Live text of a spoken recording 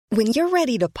When you're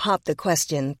ready to pop the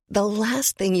question, the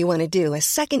last thing you want to do is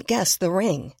second-guess the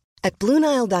ring. At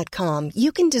BlueNile.com,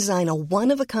 you can design a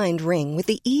one-of-a-kind ring with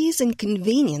the ease and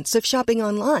convenience of shopping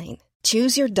online.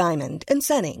 Choose your diamond and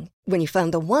setting. When you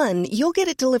find the one, you'll get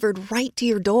it delivered right to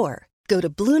your door. Go to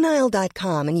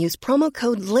BlueNile.com and use promo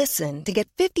code LISTEN to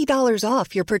get $50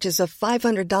 off your purchase of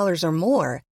 $500 or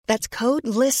more. That's code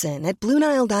LISTEN at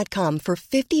BlueNile.com for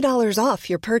 $50 off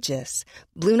your purchase.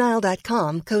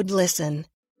 BlueNile.com, code LISTEN.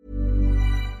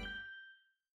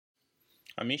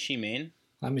 I miss you, man.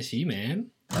 I miss you,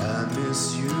 man. I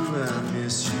miss you, man.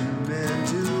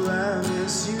 Do I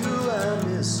miss you? I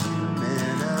miss you,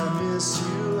 man. I miss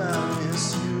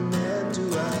you, man.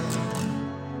 Do I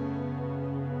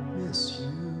miss you?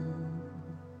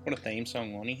 What a theme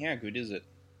song, Lonnie. How good is it?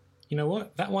 You know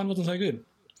what? That one wasn't so good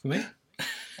for me.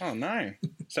 Oh, no.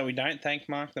 So we don't thank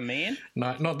Mark the man?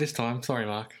 No, not this time. Sorry,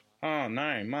 Mark. Oh,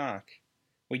 no, Mark.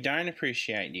 We don't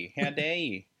appreciate you. How dare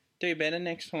you? Do better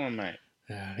next time, mate.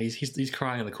 He's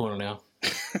crying in the corner now.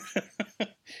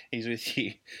 He's with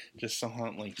you, just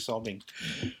silently sobbing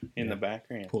in the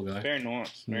background. Poor guy. Very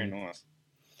nice, very nice.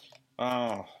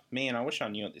 Oh, man, I wish I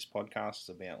knew what this podcast is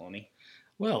about, Lonnie.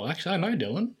 Well, actually, I know,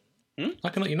 Dylan. I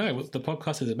can let you know what the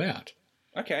podcast is about.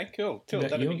 Okay, cool.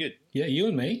 That'd be good. Yeah, you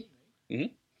and me, Mm-hmm.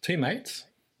 two mates,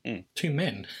 two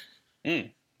men who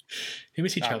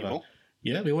miss each Arguable. other.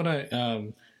 Yeah, we want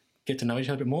to get to know each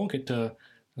other a bit more, get to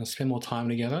spend more time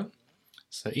together.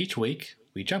 So each week,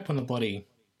 we jump on the bloody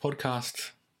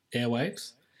podcast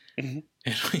airwaves and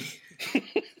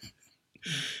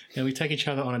we take each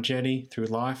other on a journey through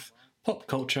life, pop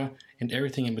culture, and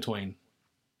everything in between.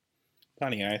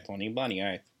 Bloody oath, Lonnie, bloody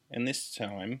oath. And this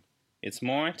time, it's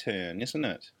my turn, isn't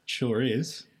it? Sure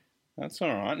is. That's all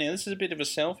right. Now, this is a bit of a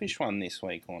selfish one this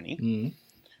week, Lonnie.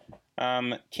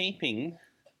 Keeping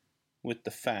with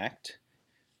the fact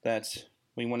that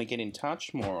we want to get in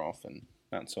touch more often,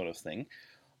 that sort of thing.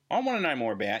 I want to know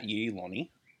more about you,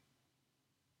 Lonnie.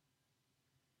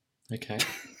 Okay.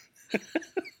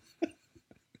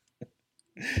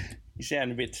 You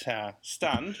sound a bit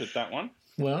stunned with that one.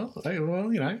 Well,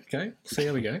 you know, okay. See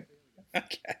how we go.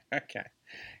 Okay.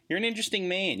 You're an interesting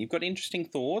man. You've got interesting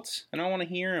thoughts, and I want to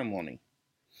hear them, Lonnie.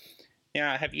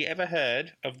 Now, have you ever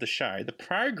heard of the show, the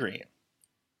program,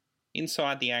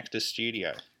 Inside the Actors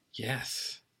Studio?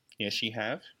 Yes. Yes, you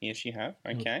have.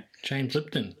 Okay. James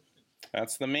Lipton.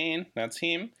 That's the man. That's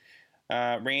him.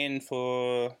 Ran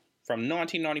from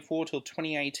 1994 till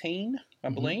 2018, I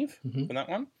believe, for that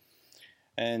one.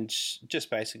 And just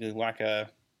basically like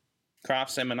a craft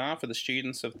seminar for the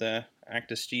students of the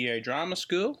Actors Studio Drama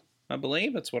School, I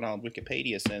believe. That's what old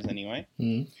Wikipedia says anyway.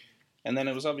 And then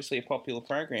it was obviously a popular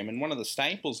program. And one of the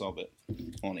staples of it,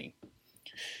 Lonnie,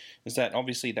 is that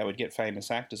obviously they would get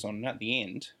famous actors on. And at the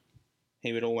end,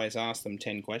 he would always ask them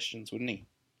 10 questions, wouldn't he?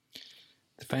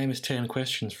 The famous 10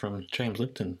 questions from James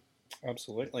Lipton.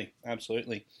 Absolutely.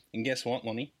 And guess what,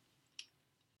 Lonnie?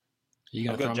 You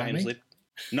going I've to got throw James me? Lipton.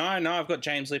 No, I've got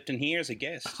James Lipton here as a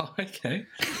guest. Oh, okay.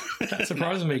 That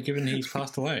surprises me, given he's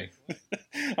passed away.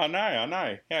 I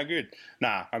know. How good.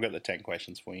 Nah, I've got the 10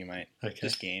 questions for you, mate. Okay.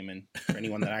 Just scamming. For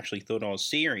anyone that actually thought I was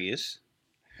serious.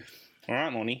 All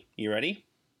right, Lonnie, you ready?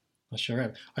 I sure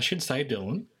am. I should say,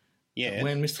 Dylan, Yeah.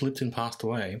 when Mr. Lipton passed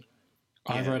away,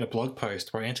 I wrote a blog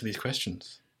post where I answered these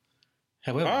questions.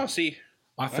 However,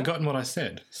 I've forgotten what I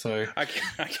said, so...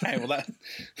 Okay, well, I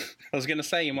was going to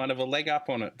say you might have a leg up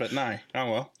on it, but no.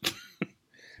 Oh, well.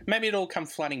 Maybe it'll come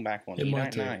flooding back, Lonnie. You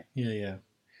don't know. Yeah.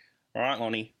 All right,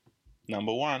 Lonnie.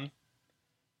 Number 1.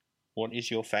 What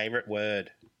is your favourite word?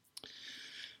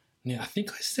 Yeah, I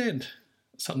think I said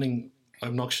something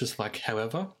obnoxious like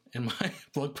however in my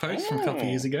blog post from a couple of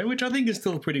years ago, which I think is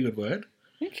still a pretty good word.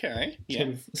 Okay, yeah. Sort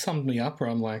of summed me up, where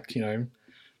I'm like, you know,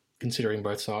 considering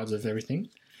both sides of everything.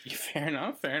 Fair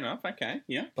enough. Okay,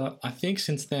 yeah. But I think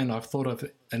since then I've thought of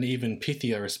an even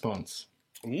pithier response.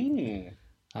 Ooh.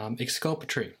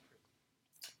 Exculpatory.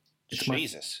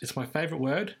 Jesus. It's my favourite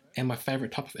word and my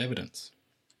favourite type of evidence.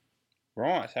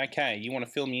 Right, okay. You want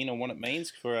to fill me in on what it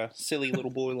means for a silly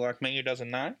little boy like me who doesn't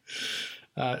know?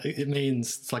 It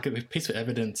means it's like a piece of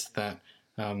evidence that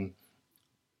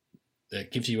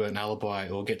gives you an alibi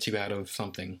or gets you out of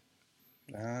something.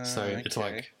 So it's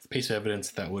like a piece of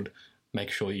evidence that would make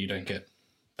sure you don't get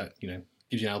that, you know,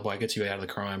 gives you an alibi, gets you out of the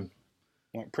crime.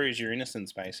 Like proves your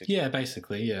innocence, basically. Yeah,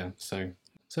 basically, yeah. So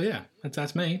yeah,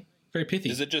 that's me. Very pithy.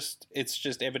 Is it it's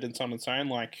just evidence on its own,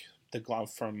 like the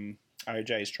glove from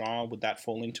OJ's trial? Would that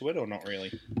fall into it or not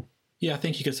really? Yeah, I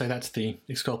think you could say that's the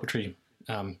exculpatory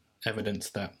evidence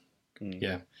that,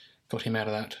 got him out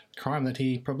of that crime that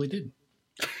he probably did.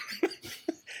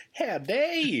 How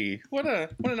dare you? What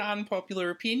an unpopular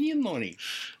opinion, Lonnie.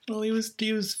 Well, he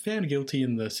was found guilty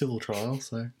in the civil trial,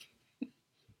 so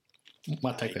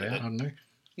might take that out. I don't know.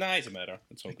 No, he's a murderer.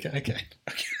 It's all good. Okay.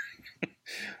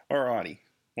 Alrighty,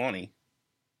 Lonnie.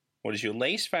 What is your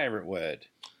least favourite word?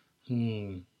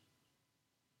 Can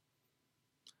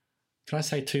I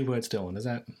say 2 words, Dylan? Is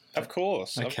that... Of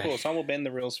course. Okay. I will bend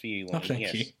the rules for you, Lonnie.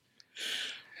 Thank you.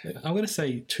 I'm going to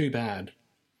say too bad.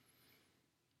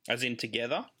 As in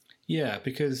together? Yeah,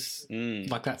 because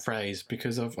like that phrase,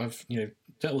 because I've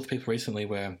dealt with people recently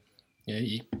where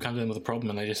you come to them with a problem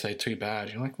and they just say too bad.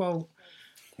 You're like, well,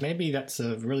 maybe that's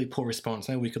a really poor response.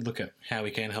 Maybe we could look at how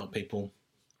we can help people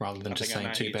rather than just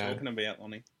saying too bad. Talking about,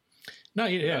 Lonnie. No,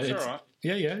 yeah, that's it's all right.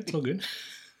 Yeah, it's all good.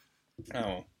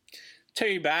 Oh,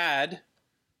 too bad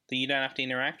that you don't have to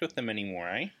interact with them anymore,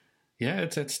 eh? Yeah,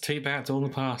 it's too bad. It's all in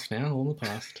the past now. All in the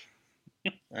past.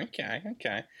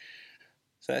 Okay.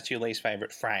 So that's your least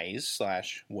favourite phrase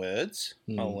 / words.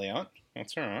 I'll allow it.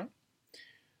 That's all right.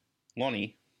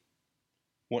 Lonnie,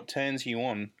 what turns you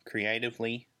on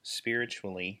creatively,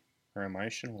 spiritually, or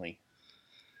emotionally?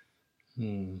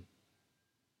 Let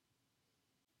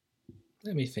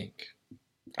me think.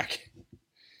 Okay.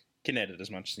 Can edit as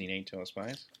much as you need to, I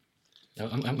suppose.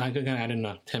 I'm going to add in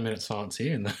a 10-minute silence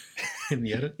here in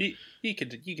the edit. You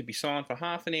could be silent for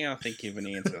half an hour thinking of an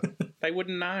answer. They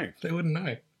wouldn't know. They wouldn't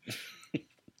know.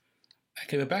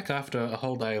 Okay, we're back after a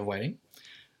whole day of waiting.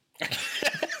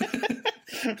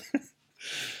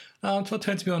 So what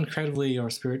turns me on creatively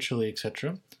or spiritually,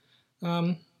 etc.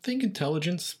 I think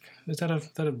intelligence. Is that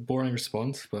a boring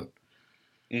response? But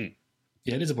yeah,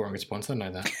 it is a boring response. I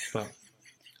know that, but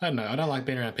I don't know. I don't like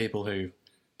being around people who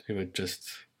are just.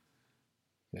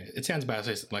 It sounds bad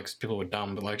to say like people who are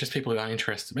dumb, but like just people who aren't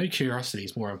interested. Maybe curiosity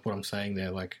is more of what I'm saying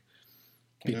there. Like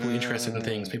people interested in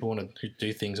things, people want to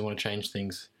do things and want to change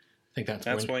things. I think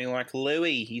that's why you like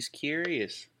Louis. He's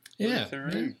curious. Yeah,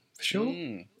 for sure.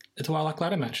 It's why I like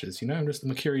ladder matches.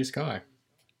 I'm a curious guy.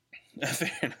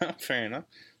 Fair enough.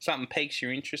 Something piques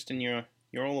your interest and you're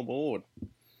all aboard.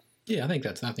 Yeah, I think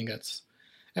that's,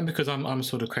 and because I'm a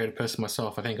sort of creative person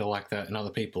myself, I think I like that in other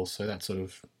people. So that sort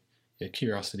of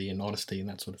curiosity and honesty and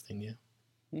that sort of thing.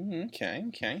 Yeah.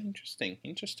 Okay.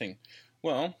 Interesting.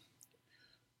 Well, I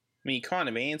mean, you kind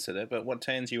of answered it, but what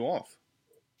turns you off?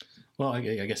 Well, I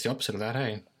guess the opposite of that,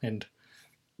 hey? And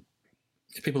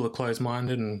people are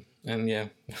closed-minded and yeah,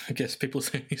 I guess people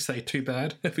say too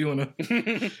bad if you want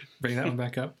to bring that one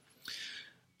back up.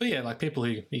 But yeah, like people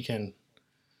who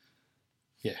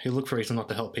look for reasons not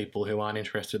to help people who aren't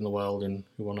interested in the world and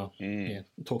who want to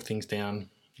talk things down.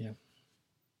 Yeah.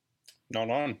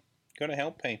 Not on. Got to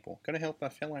help people. Got to help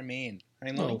our fellow man.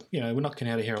 Hey, well, we're not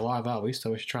getting out of here alive, are we? So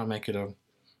we should try and make it a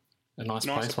nice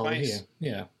place while we're here.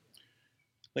 Yeah.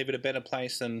 Leave it a better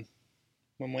place than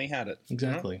when we had it.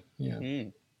 Exactly. Huh? Yeah.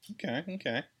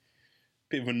 Okay.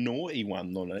 Bit of a naughty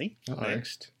one, Lonnie.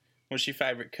 Next. What's your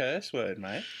favourite curse word,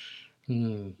 mate?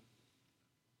 I'm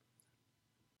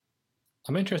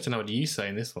interested to know what you say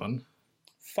in this one.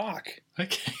 Fuck.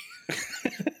 Okay.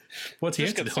 What's the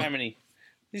answer?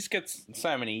 This gets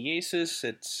so many uses.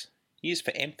 It's used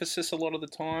for emphasis a lot of the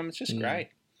time. It's just great.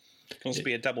 It can also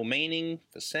be a double meaning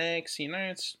for sex.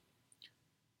 It's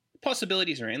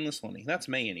possibilities are endless, Lonnie. That's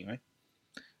me anyway.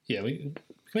 Yeah, we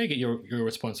may get your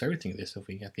response to everything of this if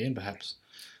we at the end, perhaps.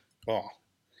 Oh,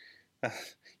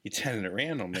 you're turning it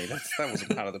around on me. That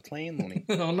wasn't part of the plan, Lonnie.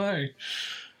 Oh no.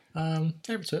 I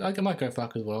might go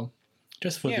fuck as well,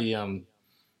 just for the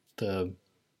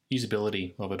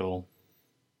usability of it all.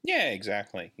 Yeah,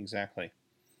 exactly.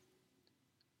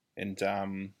 And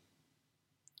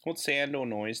what sound or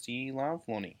noise do you love,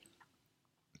 Lonnie?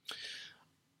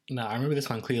 No, I remember this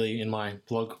one clearly in my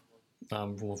blog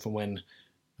from when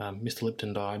Mr.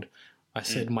 Lipton died. I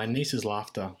said my niece's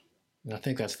laughter, and I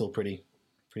think that's still pretty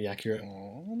accurate.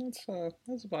 Oh, that's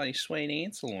a bloody sweet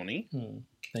answer, Lonnie.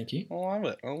 Thank you. I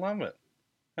love it.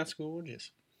 That's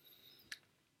gorgeous.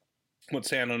 What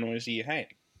sound or noise do you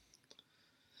hate?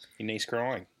 Your niece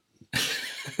crying.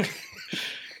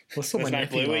 Well, there's no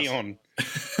Bluey on.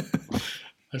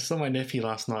 I saw my nephew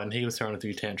last night, and he was throwing a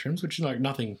few tantrums, which is like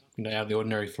nothing out of the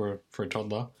ordinary for a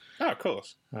toddler. Oh, of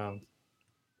course.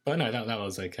 But no, that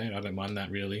was okay. I don't mind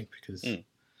that really because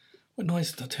what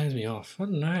noise that turns me off? I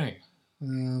don't know.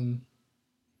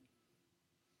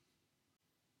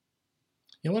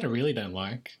 What I really don't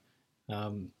like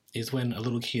is when a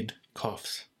little kid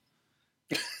coughs.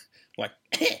 Like.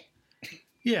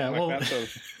 Yeah, like well,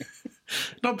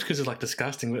 not because it's like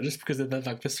disgusting, but just because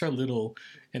they're so little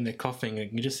and they're coughing,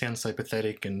 and it just sounds so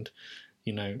pathetic, and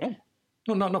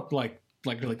not like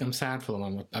like I'm sad for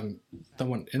them. I'm don't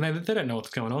want, and they don't know what's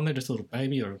going on. They're just a little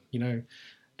baby, or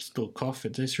just a little cough.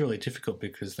 It's really difficult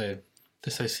because they're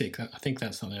so sick. I think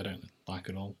that's something I don't like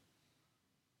at all.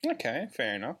 Okay,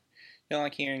 fair enough. You don't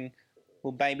like hearing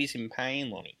little babies in pain,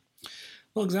 Lonnie?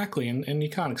 Well, exactly, and you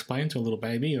can't explain to a little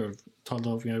baby or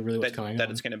toddler, really what's going on.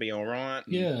 That it's going to be all right.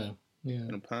 Yeah.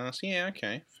 It'll pass. Yeah,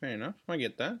 okay, fair enough. I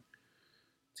get that.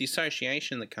 It's the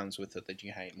association that comes with it that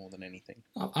you hate more than anything.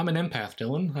 I'm an empath,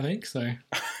 Dylan, I think, so...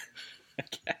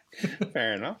 Okay,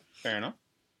 fair enough. All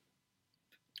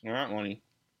right, Lonnie.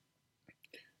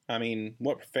 I mean,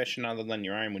 what profession other than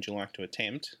your own would you like to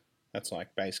attempt? That's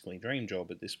like basically dream job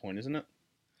at this point, isn't it?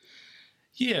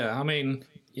 Yeah, I mean,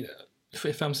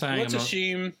 if I'm saying...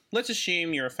 Let's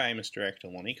assume you're a famous director,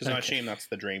 Lonnie, because I assume that's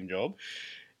the dream job.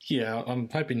 Yeah, I'm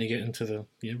hoping to get into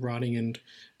the writing and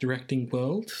directing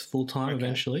world full-time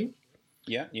eventually.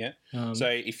 Yeah. So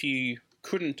if you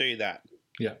couldn't do that,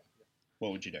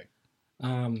 what would you do?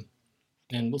 And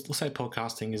we'll say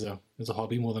podcasting is a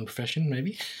hobby more than a profession,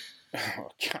 maybe. Oh,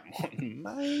 come on,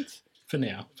 mate. For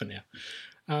now.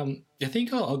 I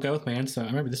think I'll go with my answer. I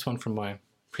remember this one from my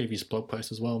previous blog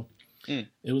post as well. It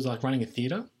was like running a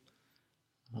theatre.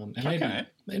 And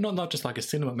maybe not just like a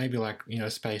cinema, maybe like,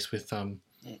 a space with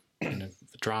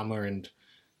drama and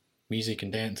music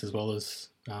and dance as well as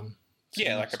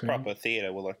like a proper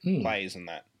theatre with like plays and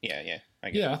that. Yeah.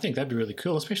 I think that'd be really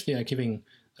cool, especially giving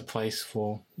a place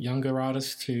for younger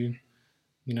artists to,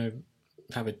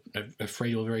 have a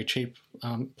free or very cheap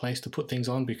place to put things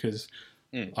on, because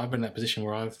I've been in that position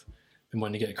where I've been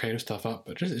wanting to get creative stuff up,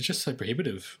 but it's just so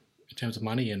prohibitive in terms of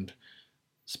money and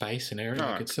space and area.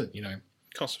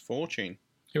 Costs a fortune.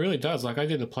 It really does. Like I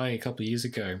did a play a couple of years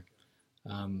ago,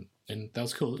 and that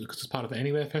was cool because it's part of the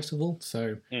Anywhere Festival.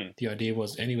 So the idea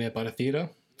was anywhere but a theatre.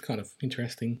 It's kind of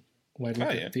interesting way to look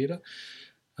at theatre.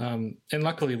 And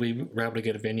luckily we were able to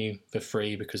get a venue for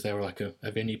free because they were like a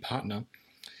venue partner.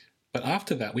 But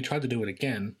after that, we tried to do it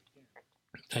again,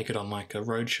 take it on like a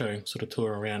roadshow sort of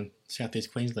tour around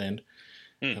southeast Queensland.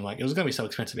 And like it was going to be so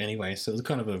expensive anyway, so it was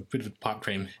kind of a bit of a pipe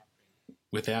dream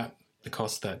without the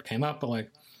cost that came up. But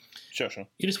like, sure,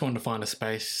 you just wanted to find a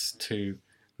space to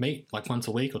meet like once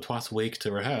a week or twice a week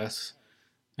to rehearse,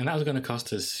 and that was going to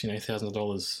cost us thousands of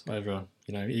dollars over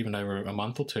even over a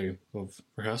month or two of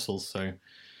rehearsals. So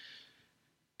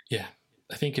yeah,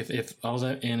 I think if I was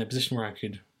in a position where I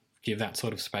could give that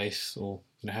sort of space or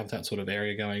have that sort of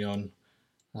area going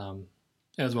on,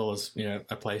 as well as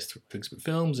a place to exhibit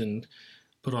films and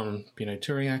put on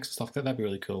touring acts and stuff like that, that'd be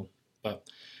really cool. But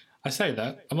I say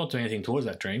that I'm not doing anything towards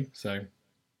that dream, so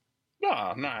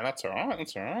no, that's all right.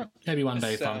 Maybe one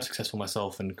day if I'm successful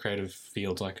myself in creative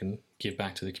fields, I can give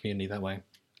back to the community that way.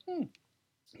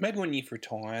 Maybe when you've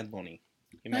retired, Lonnie,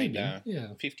 you made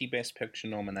 50 Best Picture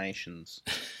nominations.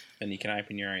 And you can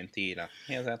open your own theatre.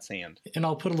 How's that sound? And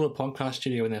I'll put a little podcast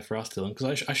studio in there for us, Dylan,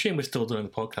 because I assume we're still doing the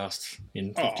podcast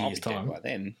in 50 years' time. By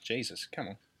then. Jesus, come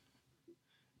on.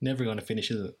 Never going to finish,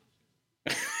 is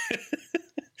it?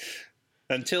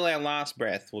 Until our last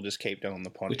breath, we'll just keep doing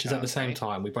the podcast. Which is at the same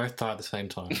time. We both die at the same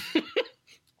time.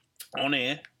 On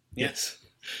air. Yes.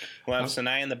 We'll have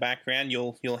Sine in the background.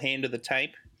 You'll hand her the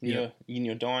tape in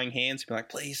your dying hands. Be like,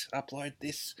 please upload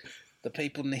this. The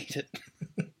people need it.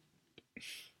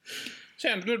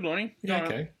 Sounds good, Lonnie. Yeah,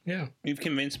 okay, yeah. You've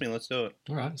convinced me. Let's do it.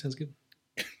 All right, sounds good.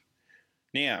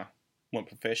 Now, what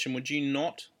profession would you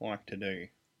not like to do?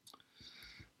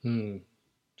 I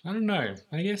don't know.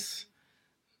 I guess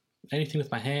anything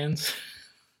with my hands.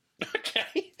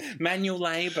 Okay. Manual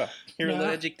labour. You're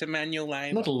allergic to manual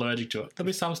labour. Not allergic to it. There'll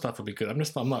be some stuff that'll be good.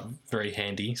 I'm not very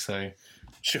handy, so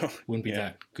wouldn't be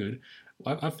that good.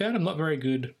 I've found I'm not very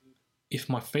good if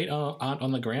my feet aren't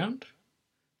on the ground.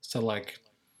 So, like,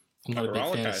 I'm not a big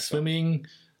fan of swimming,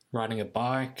 riding a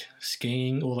bike,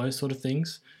 skiing, all those sort of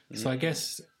things. So I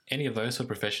guess any of those sort of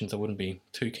professions I wouldn't be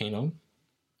too keen on.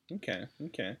 Okay.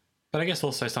 But I guess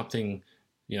also something,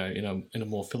 in a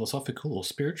more philosophical or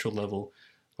spiritual level,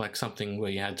 like something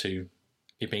where you had to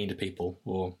be mean to people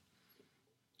or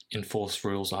enforce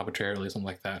rules arbitrarily or something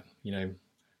like that.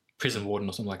 Prison warden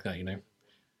or something like that,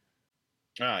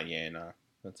 Oh, yeah, no.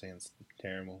 That sounds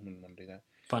terrible. I wouldn't want to do that.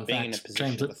 Fun Being fact, in a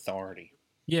position of authority.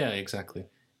 Yeah, exactly.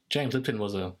 James Lipton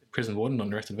was a prison warden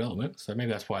on Arrested Development, so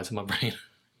maybe that's why it's in my brain.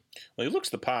 Well, he looks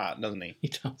the part, doesn't he? He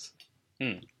does.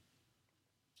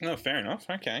 Oh, fair enough.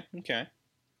 Okay.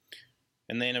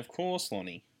 And then, of course,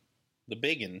 Lonnie, the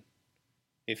big one.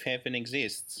 If heaven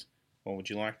exists, what would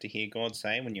you like to hear God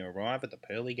say when you arrive at the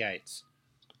pearly gates?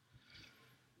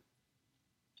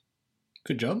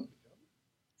 Good job.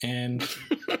 And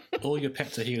all your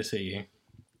pets are here to see you.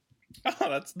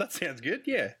 Oh, that sounds good,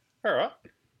 yeah. All right.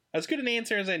 As good an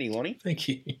answer as any, Lonnie. Thank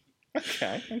you.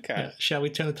 Okay. Shall we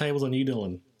turn the tables on you,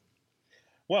 Dylan?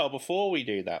 Well, before we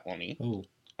do that, Lonnie, Oh,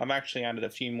 I've actually added a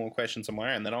few more questions of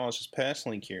my own that I was just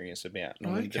personally curious about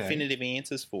and Okay. definitive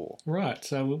answers for. right.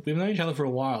 So we've known each other for a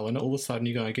while, and all of a sudden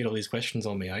you're going to get all these questions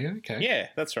on me, are you? Okay. Yeah,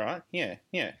 that's right. Yeah.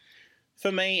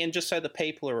 For me, and just so the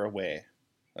people are aware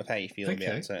of how you feel Okay.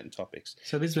 about certain topics.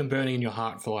 So this has been burning in your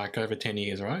heart for like over 10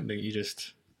 years, right? That you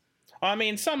just... I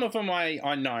mean, some of them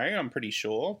I know, I'm pretty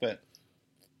sure, but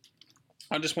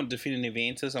I just want definitive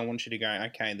answers. I want you to go,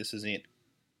 okay, this is it.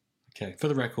 Okay, for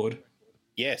the record.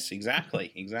 Yes,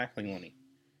 exactly. Exactly, Lonnie.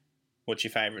 What's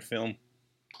your favourite film?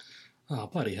 Oh,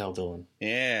 bloody hell, Dylan.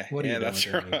 Yeah, What are you that's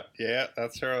doing, right. Yeah,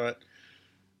 that's right.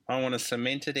 I want a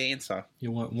cemented answer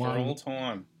You want for all one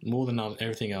time. more than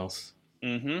everything else.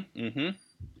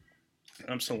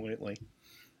 Absolutely.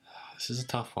 This is a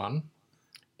tough one.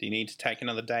 Do you need to take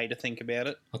another day to think about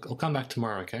it? I'll come back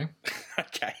tomorrow, okay?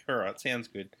 Okay, all right, sounds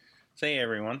good. See you,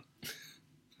 everyone.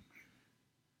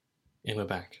 And we're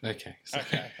back. Okay. So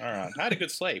Okay, all right. I had a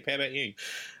good sleep. How about you?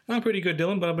 I'm pretty good,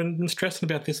 Dylan, but I've been stressing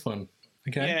about this one.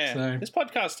 Okay? Yeah, So, this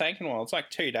podcast's taken a while. It's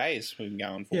like 2 days we've been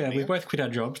going for. yeah, now. we both quit our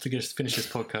jobs to just finish this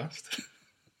podcast.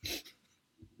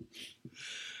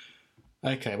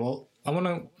 Okay, well, I want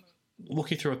to walk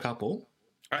you through a couple,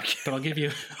 Okay. but I'll give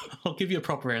you a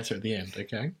proper answer at the end,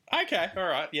 okay? Okay, all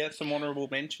right. Yeah, some honourable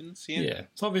mentions. Yeah.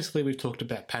 So obviously we've talked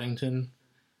about Paddington.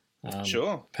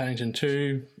 Sure. Paddington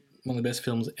 2, one of the best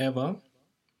films ever.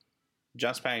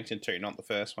 Just Paddington 2, not the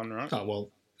first one, right? Oh, well,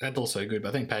 that's also good, but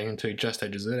I think Paddington 2 just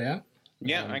edges it out.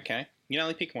 Yeah, okay. You can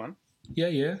only pick one.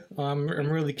 Yeah. I'm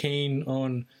really keen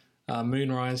on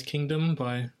Moonrise Kingdom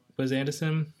by Wes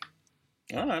Anderson.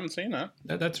 Oh, I haven't seen that.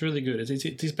 That's really good. It's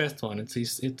his best one. It's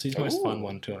his most Ooh. fun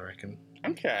one too, I reckon.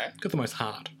 Okay. Got the most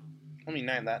heart. Let me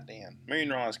note that down.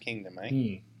 Moonrise Kingdom, eh?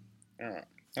 Hmm. All right.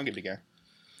 I'll give it a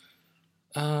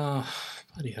go.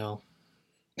 Bloody hell.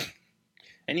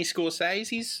 Any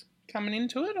Scorsese's coming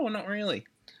into it or not really?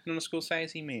 Not a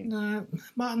Scorsese man? No,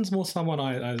 Martin's more someone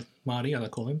Marty, I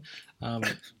call him.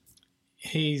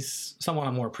 He's someone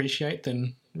I more appreciate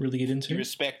than really get into. You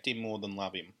respect him more than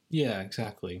love him. Yeah,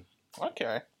 exactly.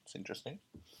 Okay. That's interesting.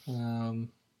 Okay,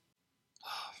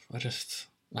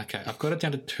 I've got it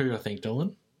down to 2, I think,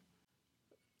 Dylan.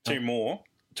 Two more.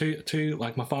 Two,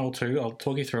 like my final 2. I'll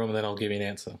talk you through them and then I'll give you an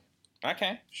answer.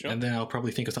 Okay, sure. And then I'll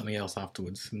probably think of something else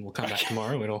afterwards, and we'll come back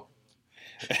tomorrow and I'll...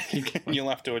 You'll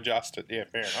have to adjust it. Yeah,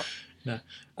 fair enough.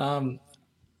 No.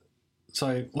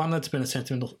 So one that's been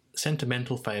a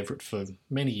sentimental favourite for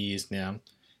many years now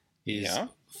is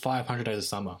 500 Days of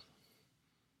Summer.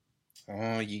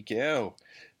 Oh, you go.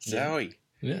 Zoe.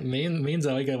 Yeah, me and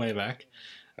Zoe go way back.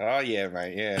 Oh, yeah,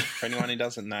 mate, yeah. For anyone who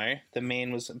doesn't know, the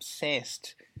man was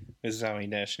obsessed with Zoe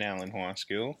Deschanel in high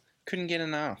school. Couldn't get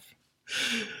enough.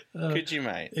 Could you,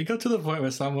 mate? It got to the point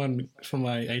where someone for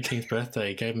my 18th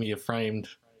birthday gave me a framed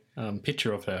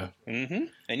picture of her. Mm-hmm.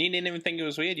 And you didn't even think it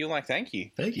was weird. You're like, thank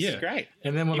you. Thank you. This Yeah. is great.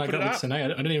 And then when You I put got it with up. Sinead,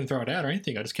 I didn't even throw it out or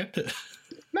anything. I just kept it.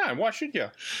 No, why should you?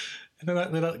 And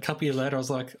then a couple of years later, I was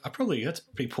like, that's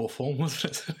pretty poor form,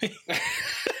 wasn't it?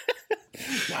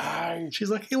 No. She's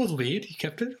like, it was weird. You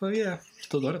kept it? Well, yeah.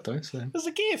 Still got it, though. So It was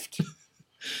a gift.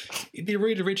 it'd be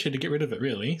really richer to get rid of it,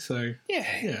 really. So,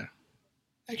 Yeah.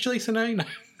 Actually, Sinead,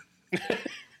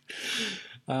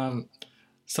 no.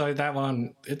 So that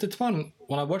one, it's one,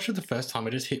 when I watched it the first time,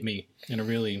 it just hit me in a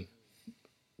really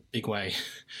big way.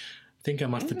 I think I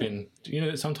must have been,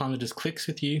 sometimes it just clicks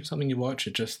with you, something you watch,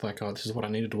 it's just like, oh, this is what I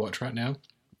needed to watch right now.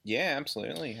 Yeah,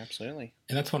 absolutely. Absolutely.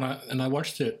 And that's when I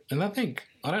watched it, and I think,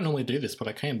 I don't normally do this, but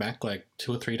I came back like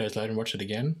 2 or 3 days later and watched it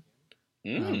again.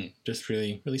 Just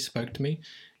really, really spoke to me.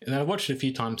 And I watched it a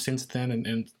few times since then,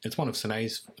 and it's one of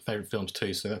Sinead's favourite films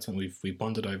too, so that's something we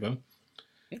bonded over.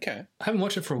 Okay. I haven't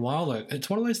watched it for a while though. It's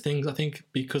one of those things, I think,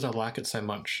 because I like it so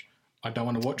much, I don't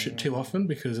want to watch it too often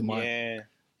because it might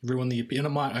ruin and it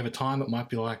might, over time, it might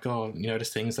be like, oh, you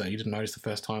notice things that you didn't notice the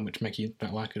first time, which make you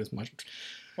don't like it as much.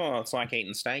 Well, it's like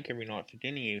eating steak every night for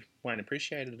dinner. You won't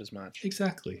appreciate it as much.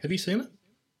 Exactly. Have you seen it?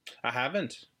 I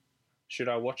haven't. Should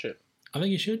I watch it? I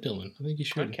think you should, Dylan. I think you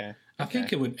should. Okay. I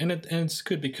think it would, and it's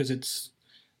good because it's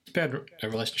about a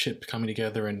relationship coming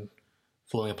together and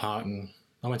falling apart, and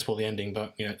I won't spoil the ending,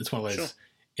 but it's one of those. Sure.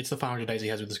 It's the 500 days he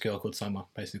has with this girl called Summer,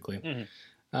 basically.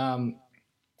 Mm-hmm.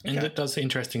 And it does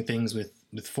interesting things with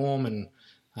form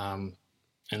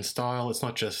and style. It's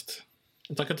not just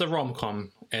it's a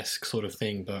rom-com-esque sort of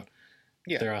thing, but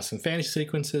there are some fantasy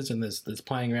sequences and there's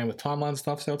playing around with timeline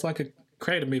stuff. So it's like a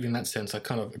creative movie in that sense. I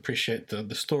kind of appreciate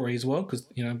the story as well because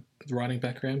the writing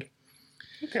background.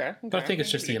 Okay. But I think it's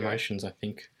just the emotions. I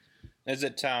think Is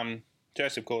it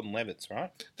Joseph Gordon-Levitt's,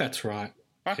 right? that's right.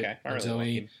 Okay, I really Zoe, like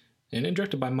him. and then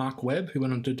directed by Mark Webb, who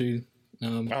went on to do.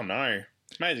 Oh no,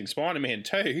 Amazing Spider-Man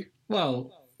 2.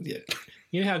 Well, yeah,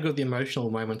 you know how good the emotional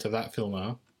moments of that film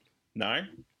are. No,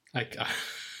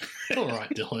 All right,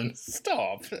 Dylan.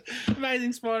 stop.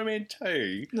 Amazing Spider-Man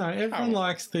 2. No, everyone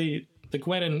likes the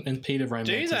Gwen and Peter romance.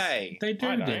 Do they? They do,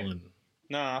 I don't. Dylan.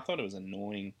 No, I thought it was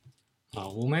annoying.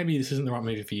 Oh, well, maybe this isn't the right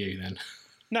movie for you then.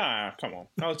 No, come on.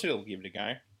 I'll still give it a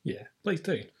go. Yeah, please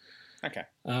do. Okay.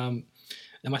 And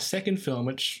my second film,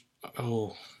 which, I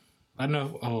don't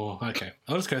know. Okay.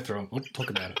 I'll just go through them. We'll talk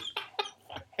about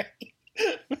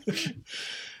it.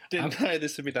 Didn't know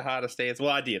this would be the hardest answer.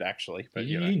 Well, I did actually, but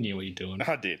You knew what you're doing.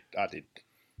 I did.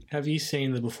 Have you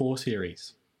seen the Before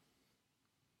series?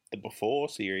 The Before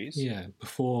series? Yeah,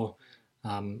 Before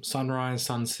Sunrise,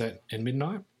 Sunset, and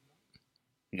Midnight.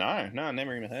 No, I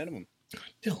never even heard of them.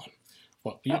 Dylan.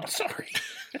 What? Oh, sorry.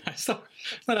 Stop.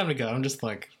 Let him go. I'm just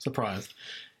like surprised.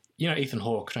 You know Ethan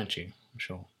Hawke, don't you? I'm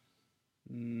sure.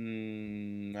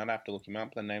 I'd have to look him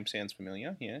up. The name sounds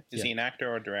familiar. Yeah. Is he an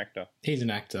actor or a director? He's an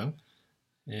actor,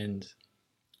 and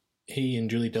he and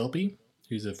Julie Delpy,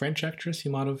 who's a French actress,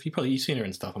 you've seen her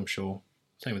and stuff, I'm sure.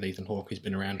 Same with Ethan Hawke, he's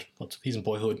been around he's in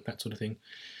Boyhood, that sort of thing.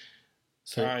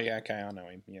 So, oh yeah, okay, I know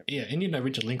him. Yep. Yeah, and you know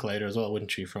Richard Linklater as well,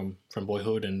 wouldn't you? From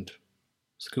Boyhood and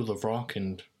School of Rock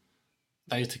and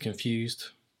Dazed and Confused.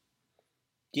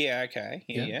 Yeah, okay.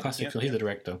 Yeah, classic film. He's the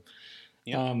director.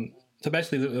 Yeah. So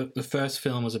basically, the first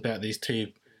film was about these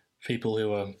two people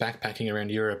who are backpacking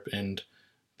around Europe, and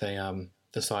they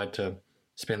decide to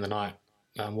spend the night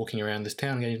walking around this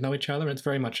town, getting to know each other. And it's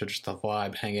very much just a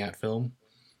vibe, hangout film.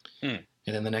 Mm.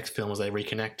 And then the next film was they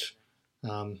reconnect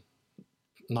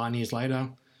 9 years later,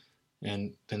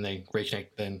 and then they reconnect.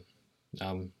 Then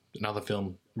another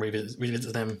film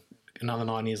revisits them another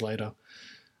 9 years later.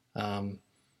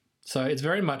 So it's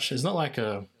very much. It's not like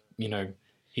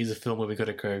here's a film where we've got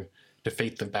to go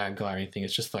defeat the bad guy or anything.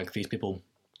 It's just like these people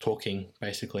talking,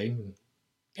 basically,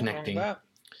 connecting.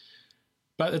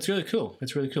 But it's really cool.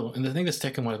 It's really cool. And I think the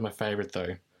second one is my favourite,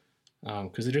 though,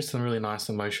 because there's just some really nice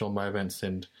emotional moments,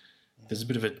 and there's a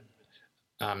bit of a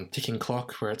ticking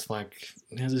clock where it's like,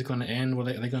 how's this going to end? Are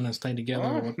they going to stay together?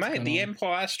 Oh, mate, the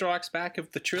Empire Strikes Back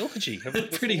of the trilogy. Of the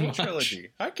Pretty much. Trilogy.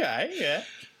 Okay, yeah.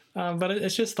 But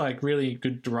it's just like really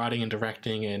good writing and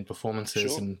directing and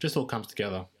performances, and just all comes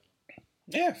together.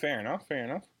 Yeah, fair enough.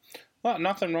 Well,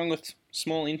 nothing wrong with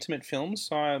small, intimate films.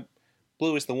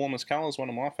 Blue is the Warmest Colour is one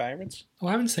of my favourites. Oh,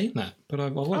 I haven't seen that, but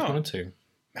I've always wanted to.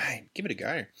 Mate, give it a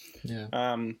go. Yeah.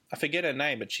 I forget her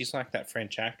name, but she's like that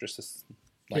French actress. That's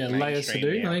Leia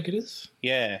Seydoux, I think it is.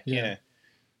 Yeah.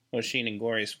 Well, she in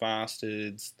Inglourious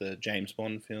Bastards, the James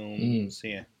Bond films.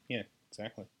 Yeah,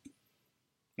 exactly.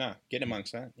 No, get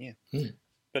amongst that, yeah. Mm.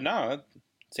 But no, it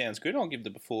sounds good. I'll give the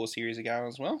Before series a go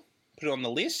as well. Put it on the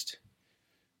list.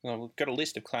 I've got a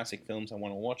list of classic films I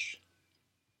want to watch.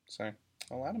 So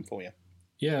I'll add them for you.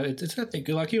 Yeah, it's I think,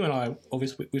 like you and I,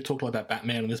 obviously, we've talked a lot about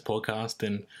Batman on this podcast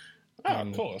and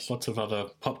of course, lots of other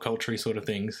pop culture sort of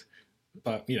things.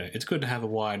 But, it's good to have a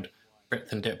wide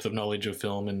breadth and depth of knowledge of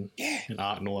film and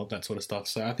art and all of that sort of stuff.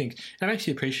 So I think it makes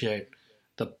you appreciate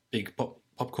the big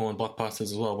popcorn blockbusters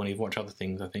as well when you watch other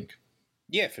things, I think.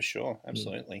 Yeah, for sure.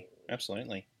 Absolutely.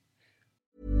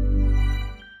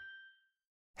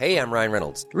 Hey, I'm Ryan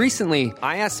Reynolds. Recently,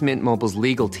 I asked Mint Mobile's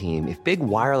legal team if big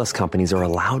wireless companies are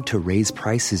allowed to raise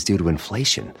prices due to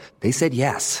inflation. They said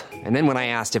yes. And then when I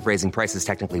asked if raising prices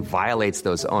technically violates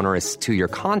those onerous 2-year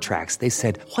contracts, they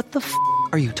said, "What the f***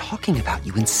 are you talking about,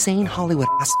 you insane Hollywood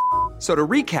ass?" So to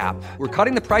recap, we're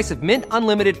cutting the price of Mint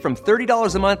Unlimited from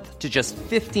 $30 a month to just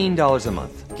 $15 a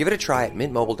month. Give it a try at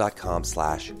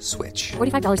mintmobile.com/switch.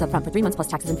 $45 up front for 3 months plus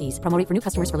taxes and fees. Promo rate for new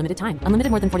customers for limited time. Unlimited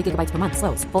more than 40 gigabytes per month.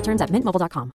 Slows full terms at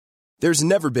mintmobile.com. There's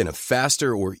never been a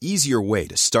faster or easier way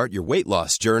to start your weight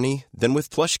loss journey than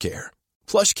with PlushCare.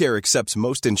 PlushCare accepts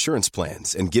most insurance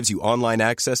plans and gives you online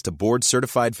access to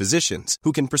board-certified physicians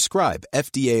who can prescribe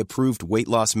FDA-approved weight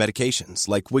loss medications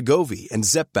like Wegovy and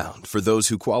Zepbound for those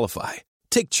who qualify.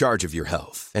 Take charge of your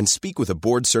health and speak with a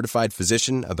board-certified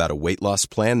physician about a weight loss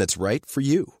plan that's right for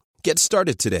you. Get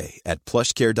started today at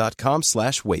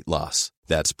plushcare.com/weight loss.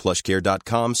 That's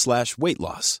plushcare.com/weight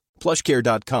loss.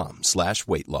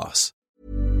 plushcare.com/weight loss.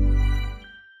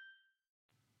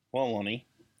 Well, Lonnie,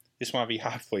 this might be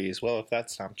hard for you as well if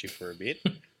that stumped you for a bit.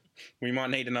 We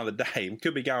might need another day. We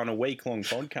could be going a week-long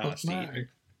podcast here.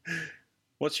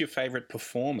 What's your favourite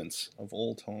performance of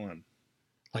all time?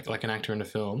 Like an actor in a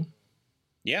film?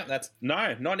 Yeah,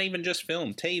 not even just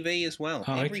film. TV as well.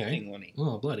 Oh, everything, okay. Lonnie.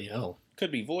 Oh, bloody hell.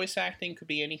 Could be voice acting, could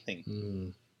be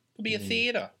anything. Could be a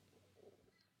theatre.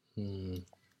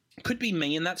 Could be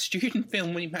me in that student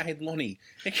film we made, Lonnie.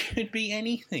 It could be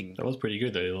anything. That was pretty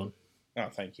good, though, Elon. Oh,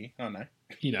 thank you. Oh, no.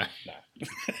 You know.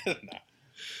 No.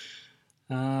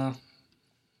 No.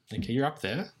 Okay, you're up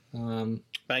there.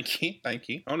 Thank you. Thank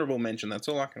you. Honourable mention. That's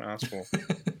all I can ask for.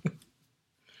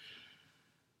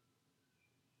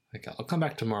 Okay, I'll come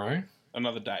back tomorrow.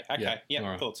 Another day. Okay. Yeah,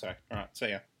 tomorrow. thought so. All right. See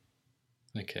ya.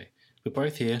 Okay. We're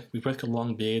both here. We've both got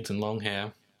long beards and long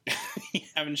hair.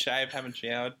 Haven't shaved, haven't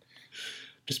showered.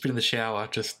 Just been in the shower.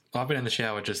 I've been in the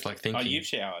shower just like thinking. Oh, you've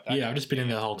showered? Yeah, I've just been in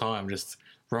there the whole time, just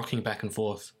rocking back and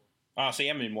forth. Oh, so you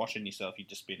haven't been washing yourself, you've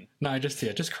just been... No,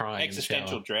 just crying Existential in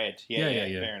the shower. dread. Yeah,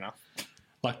 fair enough.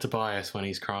 Like Tobias when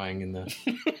he's crying in the...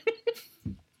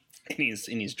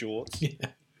 in his jorts.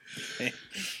 Yeah.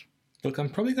 Look, I'm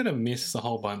probably going to miss a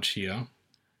whole bunch here.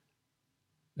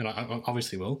 And I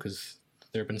obviously will, because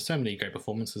there have been so many great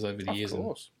performances over the years. Of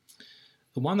course.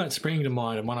 The one that's springing to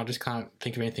mind, and one I just can't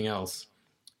think of anything else,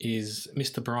 is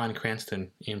Mr. Bryan Cranston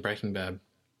in Breaking Bad.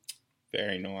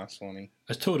 Very nice, Lonnie.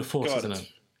 It's tour de force, isn't it?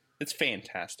 It's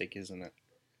fantastic, isn't it?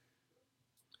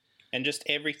 And just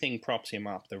everything props him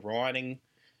up. The writing,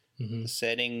 the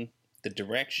setting, the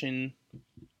direction,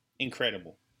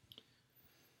 incredible.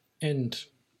 And,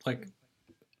 like,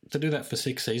 to do that for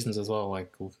 6 seasons as well,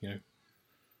 like, you know,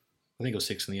 I think it was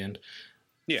 6 in the end.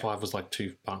 Yeah. 5 was like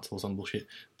 2 parts or some bullshit.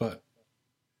 But,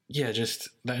 yeah, just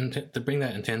that to bring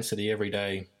that intensity every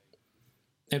day.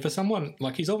 And for someone,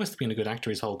 like, he's obviously been a good actor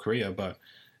his whole career, but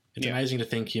it's amazing to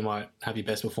think you might have your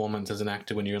best performance as an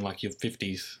actor when you're in, like, your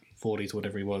 50s, 40s,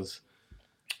 whatever he was.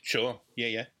 Sure.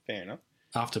 Yeah, fair enough.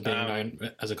 After being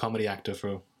known as a comedy actor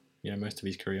for, you know, most of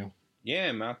his career.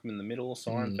 Yeah, Malcolm in the Middle,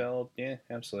 Seinfeld. Yeah,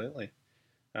 absolutely.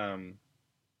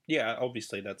 Yeah,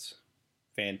 obviously that's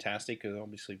fantastic. It'll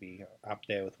obviously be up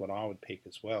there with what I would pick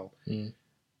as well.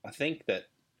 I think that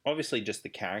obviously just the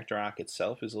character arc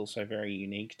itself is also very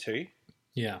unique too.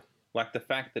 Yeah. Like the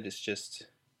fact that it's just...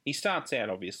 He starts out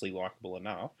obviously likeable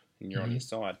enough and you're on his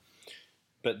side.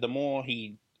 But the more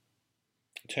he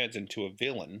turns into a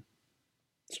villain,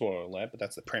 spoiler alert, but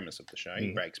that's the premise of the show,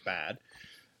 he breaks bad.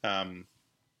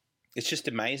 It's just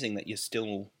amazing that you're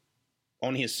still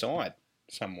on his side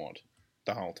somewhat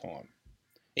the whole time.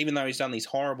 Even though he's done these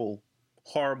horrible,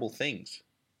 horrible things.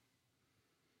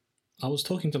 I was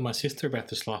talking to my sister about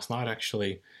this last night,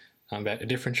 actually, about a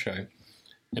different show,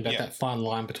 about that fine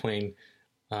line between,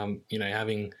 you know,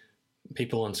 having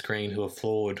people on screen who are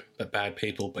flawed but bad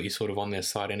people, but you're sort of on their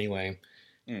side anyway.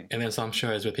 And then some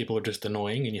shows where people are just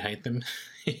annoying and you hate them.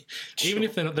 Even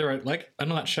if they're like, I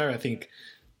know that show, I think,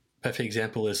 perfect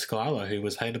example is Skylar, who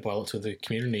was hated by lots of the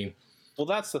community. Well,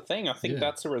 that's the thing. I think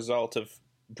that's a result of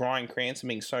Bryan Cranston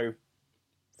being so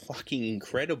fucking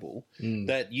incredible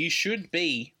that you should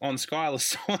be on Skylar's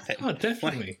side. Oh,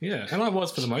 definitely, yeah. And I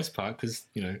was for the most part because,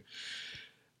 you know,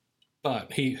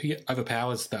 but he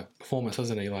overpowers that performance,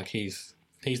 doesn't he? Like he's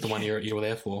the one you were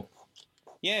there for.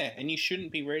 Yeah, and you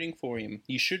shouldn't be rooting for him.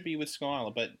 You should be with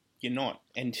Skylar, but you're not.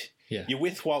 And you're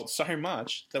with Walt so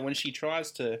much that when she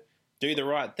tries to do the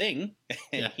right thing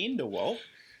and hinder Walt,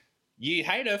 you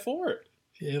hate her for it.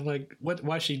 Yeah, like,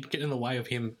 why is she getting in the way of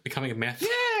him becoming a meth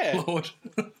lord?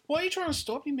 Why are you trying to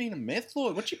stop him being a meth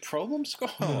lord? What's your problem,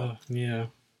 Skylar? Yeah.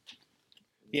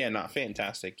 Yeah, no,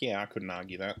 fantastic. Yeah, I couldn't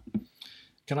argue that.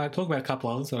 Can I talk about a couple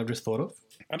others that I've just thought of?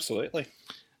 Absolutely.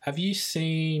 Have you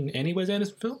seen any Wes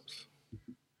Anderson films?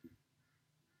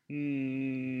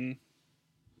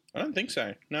 I don't think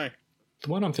so, no. The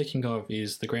one I'm thinking of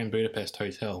is the Grand Budapest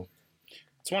Hotel.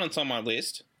 It's one that's on my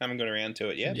list. Haven't got around to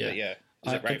it yet, but yeah.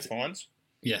 Is it Ralph Fiennes?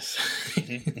 Yes.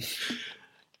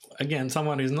 Again,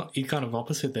 someone who's not... He's kind of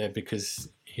opposite there because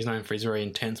he's known for his very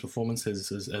intense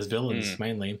performances as villains,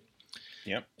 mainly.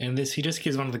 Yep. And he just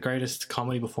gives one of the greatest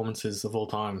comedy performances of all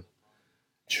time.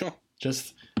 Sure.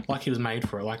 Just like he was made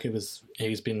for it. Like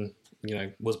he's been, you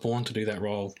know, was born to do that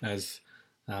role as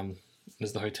the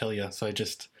hotelier. So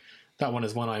just... That one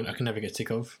is one I can never get sick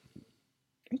of.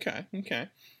 Okay.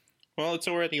 Well, it's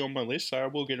already on my list, so I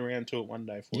will get around to it one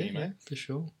day for you, mate. Yeah, for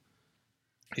sure.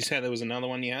 You said there was another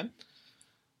one you had?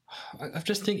 I've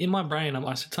just think in my brain,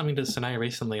 I said something to Sine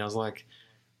recently. I was like,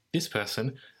 this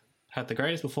person had the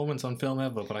greatest performance on film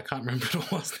ever, but I can't remember what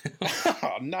it was now.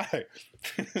 Oh, no.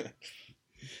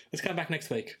 Let's come back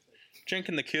next week.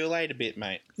 Drinking the Kool-Aid a bit,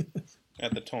 mate.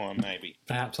 At the time, maybe.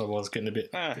 Perhaps I was getting a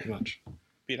bit much.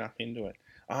 Bit up into it.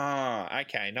 Ah,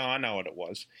 okay. No, I know what it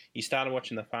was. You started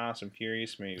watching the Fast and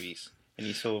Furious movies, and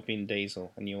you saw Vin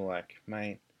Diesel, and you were like,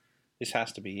 mate, this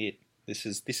has to be it. This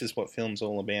is what film's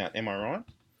all about. Am I right?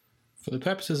 For the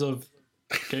purposes of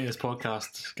getting this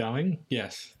podcast going,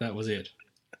 yes, that was it.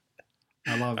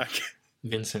 I love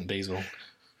Vincent Diesel.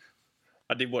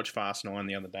 I did watch Fast 9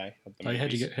 the other day. At the Oh,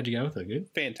 how'd movies. you go with it? Good.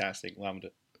 Fantastic. Loved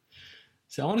it.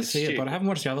 So I want to see it, stupid. but I haven't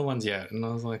watched the other ones yet. And I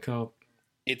was like, oh,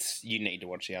 You need to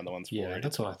watch the other ones for yeah, it.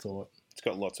 that's what I thought. It's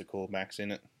got lots of callbacks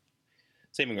in it.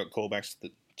 It's even got callbacks to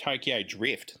the Tokyo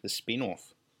Drift, the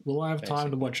spin-off. Will I have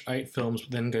time to watch 8 films,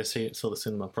 but then go see it till the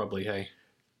cinema? Probably, hey.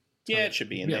 Yeah, it should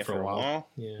be in Yeah, there for a while.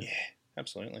 Yeah.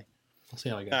 Absolutely. I'll see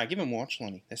how I go. Give them a watch,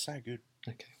 Lonnie. They're so good.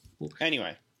 Okay. Well,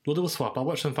 Anyway. we'll do a swap. I'll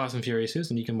watch some Fast and Furiouses,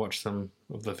 and you can watch some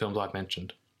of the films I've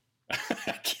mentioned.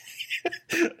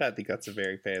 I think that's a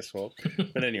very fair swap.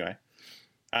 But anyway.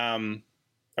 All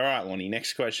right, Lonnie.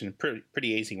 Next question. Pretty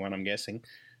easy one, I'm guessing.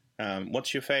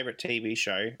 What's your favourite TV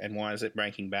show, and why is it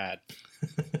Breaking Bad?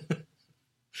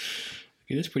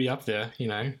 It is pretty up there, you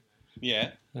know.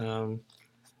 Yeah.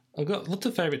 I've got lots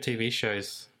of favourite TV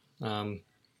shows.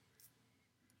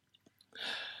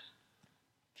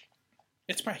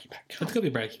 It's Breaking Bad. It's got to be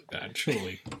Breaking Bad,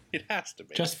 surely. It has to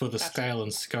be. Just for the scale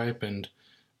and scope and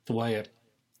the way it...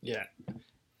 Yeah.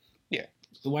 Yeah.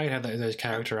 The way it had those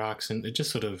character arcs, and it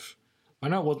just sort of... I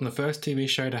know it wasn't the first TV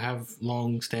show to have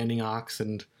long-standing arcs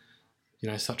and, you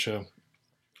know, such a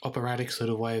operatic sort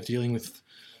of way of dealing with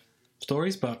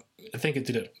stories, but I think it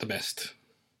did it the best.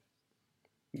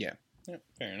 Yeah.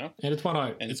 Fair enough. And it's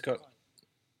one it's got...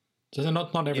 So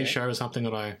not every Yeah. show is something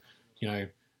that I, you know,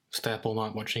 stay up all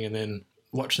night watching and then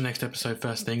watch the next episode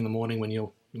first thing in the morning when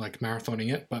you're, like,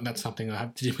 marathoning it, but that's something I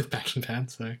have to do with Breaking Bad,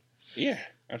 so... Yeah,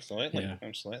 absolutely. Yeah.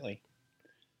 Absolutely.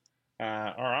 All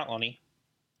right, Lonnie.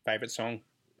 Favourite song?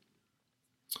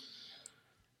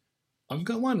 I've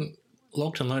got one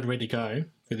locked and loaded ready to go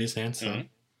for this answer. Mhm.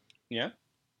 Yeah?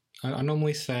 I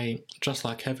normally say Just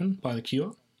Like Heaven by The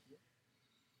Cure.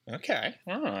 Okay.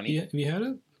 All right. Have you heard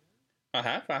it? I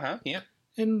have, yeah.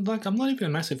 And, like, I'm not even a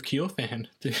massive Cure fan,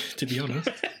 to be honest.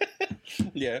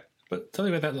 Yeah. But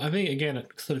something about that, I think, again, it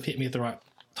sort of hit me at the right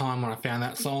time when I found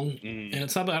that song. And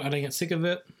it's something I don't get sick of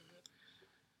it.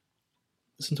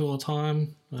 Listen to all the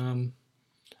time.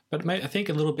 But I think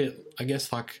a little bit, I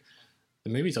guess, like the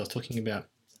movies I was talking about,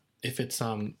 if it's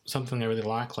something I really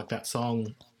like that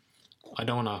song, I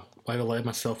don't want to overload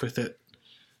myself with it.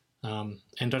 And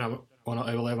don't want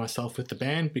to overload myself with the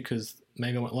band because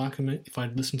maybe I won't like them if I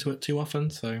listen to it too often.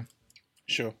 So,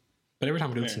 Sure. but every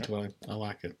time I do listen to it, I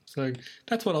like it. So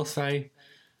that's what I'll say,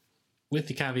 with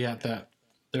the caveat that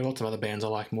there are lots of other bands I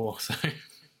like more. So,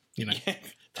 you know,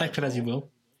 take it as you will.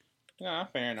 Yeah,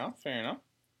 fair enough.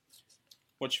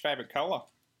 What's your favourite colour?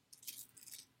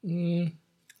 I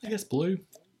guess blue.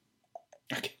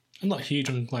 Okay. I'm not huge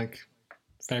on, like,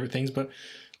 favourite things, but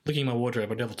looking at my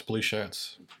wardrobe, I do have lots of blue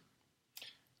shirts.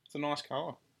 It's a nice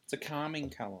colour. It's a calming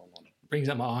colour, Lonnie. Brings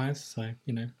out my eyes, so,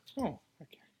 you know. Oh,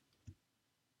 okay.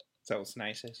 Is that what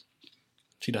Snay says?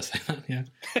 She does say that, yeah.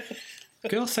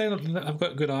 Girls say that I've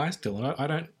got good eyes still, and I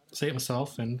don't see it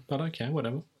myself, but okay,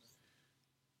 whatever.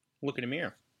 Look in a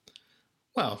mirror.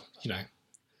 Well, you know,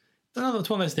 it's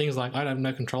one of those things, like, I have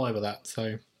no control over that,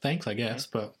 so thanks, I guess,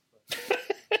 but...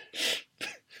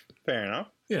 Fair enough.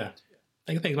 Yeah.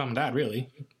 Thanks, Mum and Dad, really.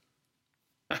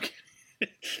 Okay.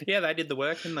 Yeah, they did the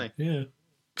work, didn't they?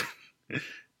 Yeah.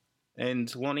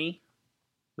 And Lonnie,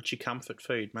 what's your comfort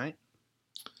food, mate?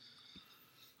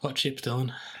 Hot chips,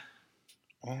 Dylan.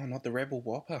 Oh, not the Rebel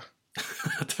Whopper.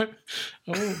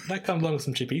 That comes along with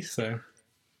some chippies, so...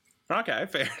 Okay,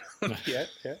 fair enough. Yeah.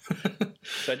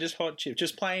 So just hot chips,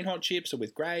 just plain hot chips, or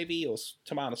with gravy or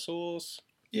tomato sauce.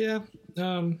 Yeah.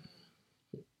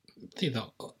 See, the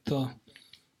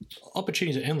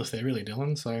opportunities are endless there, really,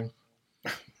 Dylan. So,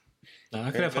 no,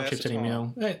 I could have hot chips any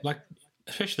meal. Hey, like,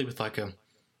 especially with like a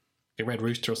Red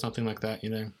Rooster or something like that, you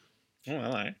know. Oh,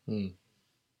 hello.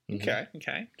 Mm-hmm.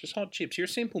 Okay. Just hot chips. You're a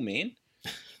simple man,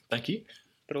 Thank you.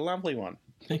 but a lovely one.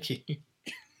 Thank you.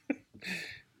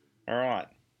 All right.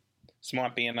 This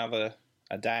might be a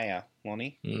dayer,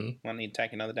 Lonnie. Mm. Might need to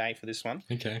take another day for this one.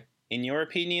 Okay. In your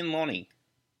opinion, Lonnie,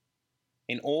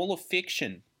 in all of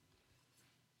fiction,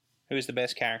 who is the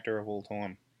best character of all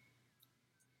time?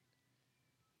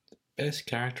 Best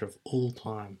character of all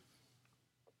time.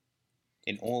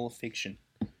 In all of fiction.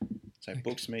 So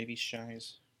books, movies,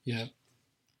 shows. Yeah.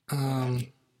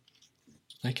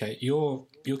 Okay, your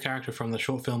character from the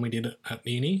short film we did at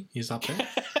uni is up there.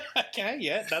 Okay,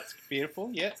 yeah, that's beautiful.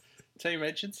 Yeah. 2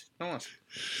 mentions. Nice.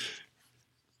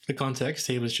 For context,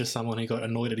 he was just someone who got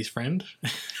annoyed at his friend.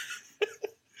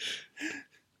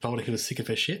 Told her he was sick of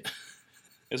her shit.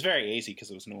 It was very easy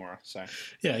because it was Nora, so...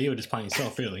 Yeah, you were just playing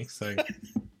yourself, really. So,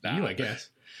 you, I guess.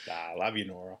 I love you,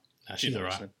 Nora. Nah, she's all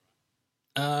right.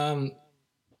 Listening.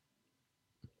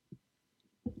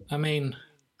 I mean,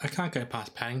 I can't go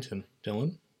past Paddington,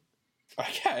 Dylan.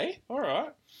 Okay, all right.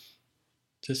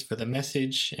 Just for the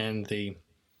message and the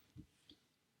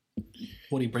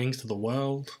what he brings to the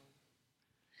world.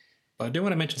 But I do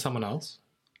want to mention someone else.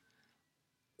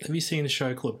 Have you seen the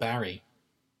show called Barry?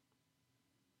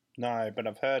 No, but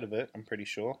I've heard of it, I'm pretty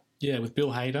sure. Yeah, with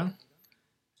Bill Hader.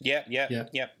 Yep,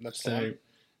 that's the one.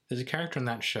 There's a character in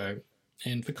that show,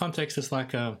 and for context, it's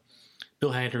like Bill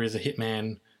Hader is a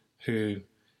hitman who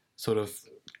sort of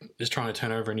is trying to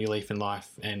turn over a new leaf in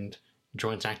life and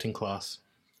joins acting class.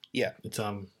 Yeah. It's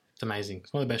amazing.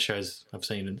 It's one of the best shows I've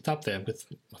seen, and it's up there with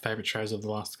my favourite shows of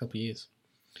the last couple of years.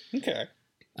 Okay.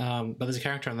 But there's a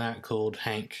character in that called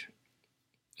Hank,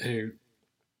 who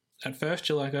at first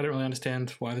you're like, I don't really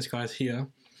understand why this guy's here.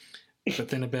 But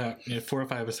then about 4 or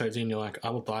 5 episodes in, you're like,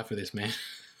 I will die for this man.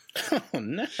 Oh,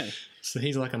 no. So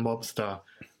he's like a mobster,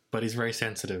 but he's very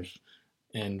sensitive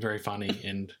and very funny,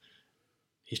 and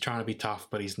he's trying to be tough,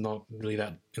 but he's not really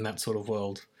that in that sort of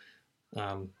world.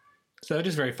 So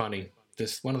just very funny.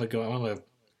 Just one of the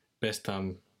best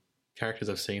characters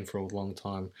I've seen for a long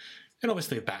time. And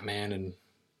obviously Batman and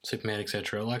Superman,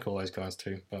 etc. I like all those guys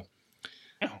too. But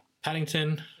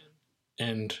Paddington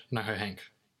and NoHo Hank.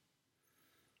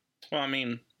 Well, I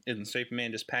mean, isn't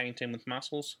Superman just Paddington with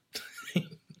muscles?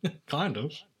 Kind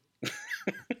of.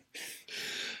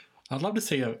 I'd love to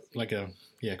see a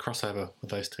crossover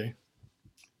with those two.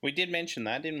 We did mention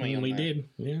that, didn't we? We did.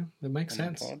 Yeah, that makes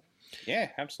sense. Yeah,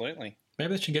 absolutely.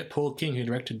 Maybe they should get Paul King, who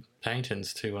directed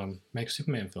Paddingtons, to make a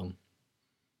Superman film.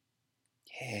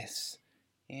 Yes,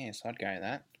 I'd go with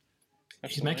that. Absolutely.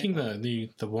 He's making the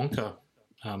Wonka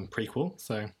prequel,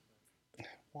 so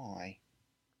why?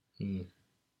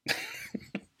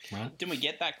 Right. Didn't we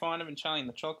get that kind of in Charlie and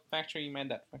the Chocolate Factory? You made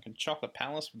that fucking chocolate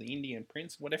palace with the Indian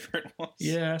prince, whatever it was.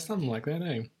 Yeah, something like that,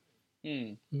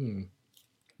 eh?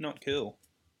 Not cool.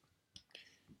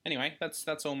 Anyway,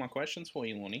 that's all my questions for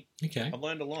you, Lonnie. Okay. I've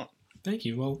learned a lot. Thank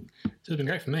you. Well, it's been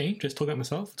great for me. Just talk about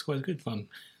myself. It's quite good fun.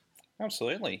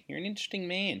 Absolutely. You're an interesting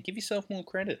man. Give yourself more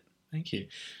credit. Thank you.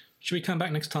 Should we come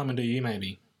back next time and do you,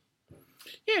 maybe?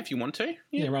 Yeah, if you want to.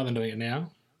 Yeah, rather than doing it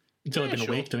now. It's only been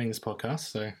a week doing this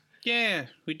podcast, so... Yeah,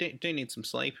 we do need some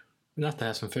sleep. Enough to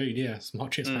have some food, yeah. Some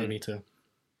hot chips maybe to...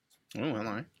 Oh,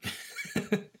 hello.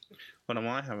 What am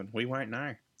I having? We won't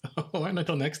know. Oh, won't know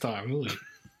until next time, will we?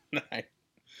 No.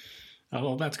 Oh,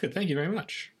 well, that's good. Thank you very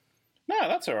much. No,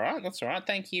 that's all right. That's all right.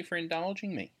 Thank you for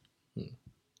indulging me.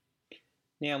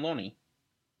 Now, Lonnie,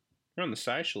 you're on the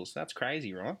socials. That's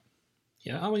crazy, right?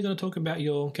 Yeah, are we going to talk about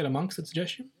your Get Amongst It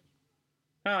suggestion?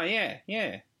 Oh,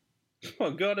 yeah.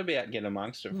 Forgot about Get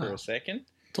Amongst It for a second.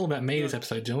 It's all about me this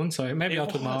episode, Dylan, so maybe I'll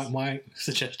talk my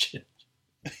suggestion.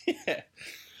 Yeah.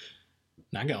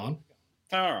 Now go on.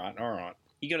 All right.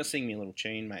 You got to sing me a little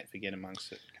tune, mate, for Get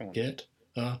Amongst It. Come on. Get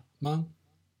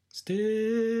Amongst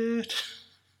It.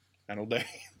 That'll do.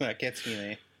 That gets me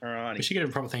there. All righty. We should get a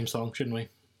proper theme song, shouldn't we?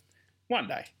 One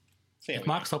day. If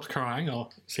Mark stops crying,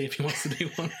 I'll see if he wants to do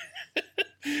one.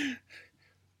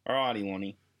 All righty,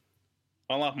 Lonnie.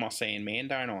 I love my Sandman,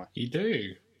 don't I? You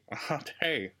do.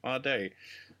 I do.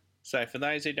 So, for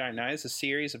those who don't know, there's a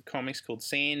series of comics called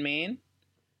Sandman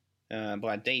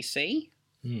by DC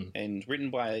and written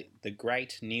by the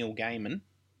great Neil Gaiman.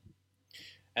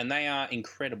 And they are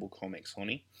incredible comics,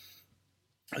 Lonnie.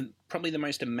 And probably the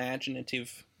most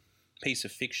imaginative piece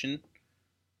of fiction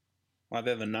I've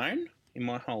ever known in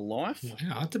my whole life.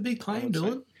 Wow, that's a big claim,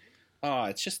 Dylan. Oh,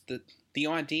 it's just the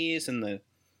ideas and the...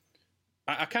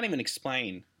 I can't even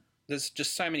explain. There's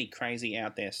just so many crazy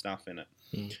out there stuff in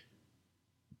it.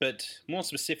 But more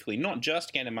specifically, not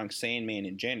just Get Amongst Sandman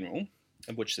in general,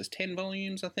 of which there's 10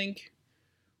 volumes, I think,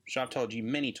 which I've told you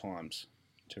many times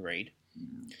to read.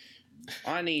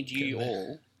 I need you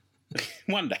all...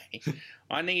 one day,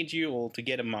 I need you all to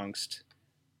get amongst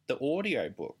the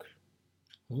audiobook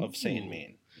of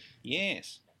Sandman.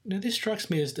 Yes. Now, this strikes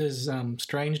me as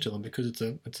strange, Dylan, because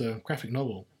it's a graphic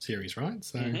novel series, right?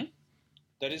 So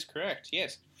That is correct,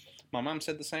 yes. My mum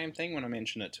said the same thing when I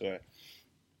mentioned it to her.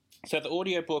 So the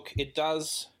audiobook, it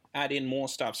does add in more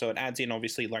stuff. So it adds in,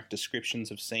 obviously, like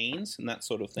descriptions of scenes and that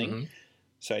sort of thing.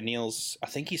 So Neil's, I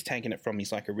think he's taken it from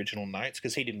his original notes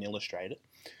because he didn't illustrate it.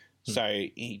 So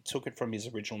he took it from his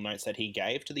original notes that he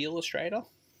gave to the illustrator,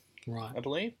 right? I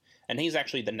believe. And he's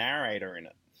actually the narrator in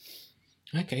it.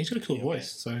 Okay, he's got a cool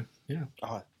voice, so yeah.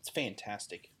 Oh, it's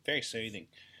fantastic. Very soothing.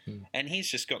 And he's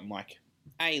just got,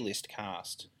 A-list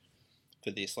cast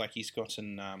for this. He's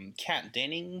gotten Kat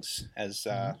Dennings as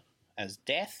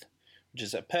Death, which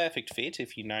is a perfect fit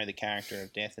if you know the character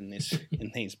of Death in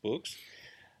these books.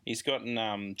 He's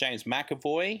gotten James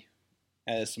McAvoy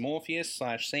as Morpheus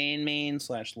 / Sandman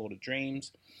 / Lord of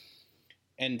Dreams.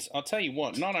 And I'll tell you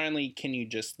what, not only can you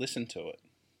just listen to it,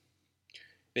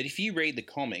 but if you read the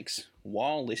comics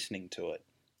while listening to it,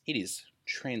 it is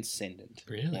transcendent.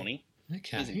 Really? Lonnie.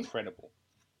 Okay. He's incredible.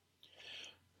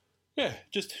 Yeah,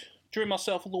 just drew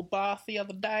myself a little bath the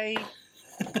other day.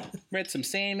 Read some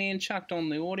Sandman, chucked on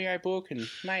the audiobook, and,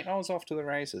 mate, I was off to the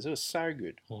races. It was so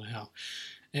good. Wow.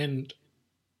 And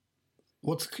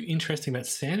what's interesting about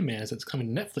Sandman is it's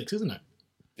coming to Netflix, isn't it?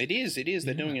 It is.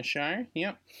 They're doing a show.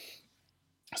 Yep.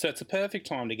 So it's a perfect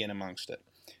time to get amongst it.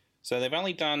 So they've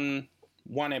only done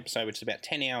one episode, which is about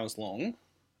 10 hours long,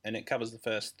 and it covers the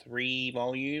first 3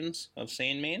 volumes of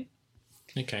Sandman.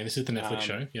 Okay, this is the Netflix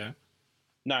show, yeah.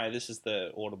 No, this is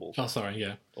the Audible. Oh, sorry,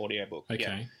 yeah. Audiobook.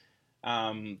 Okay.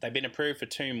 Yeah. They've been approved for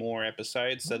 2 more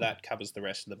episodes, so that covers the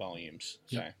rest of the volumes.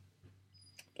 So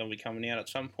they'll be coming out at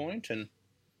some point, and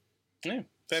yeah,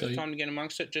 perfect time to get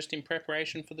amongst it, just in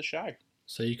preparation for the show.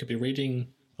 So you could be reading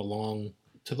along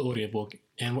to the audiobook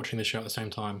and watching the show at the same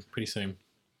time pretty soon.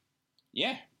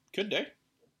 Yeah, could do.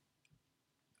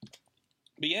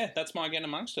 But yeah, that's my get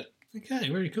amongst it. Okay,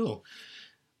 very cool.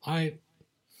 I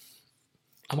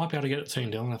might be able to get it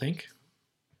soon, Dylan, I think.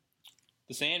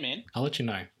 The Sandman? I'll let you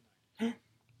know.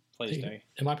 Please do.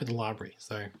 It might be the library,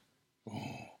 so...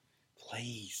 Oh,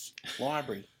 please.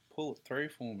 Library, pull it through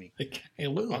for me. Okay, I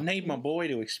will. I need my boy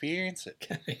to experience it.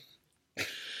 Okay.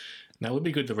 Now, it would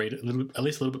be good to read it at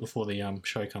least a little bit before the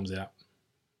show comes out.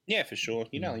 Yeah, for sure.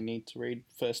 You only need to read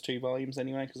the first 2 volumes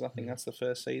anyway, because I think that's the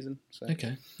first season. So.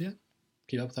 Okay, yeah.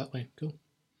 Keep up that way. Cool.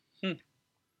 Now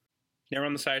we're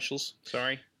on the socials.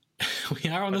 Sorry. We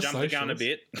are on the socials. I jumped the gun a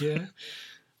bit. Yeah.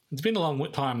 It's been a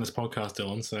long time, this podcast,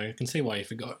 Dylan, so I can see why you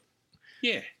forgot.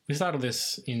 Yeah. We started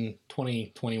this in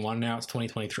 2021. Now it's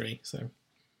 2023, so...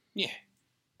 Yeah.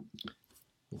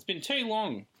 It's been too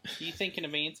long. You thinking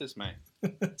of answers, mate?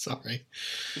 Sorry.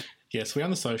 Yes, we're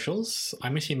on the socials. I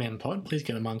Miss You Man Pod. Please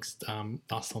get amongst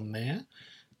us on there.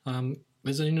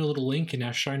 There's a new little link in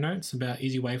our show notes about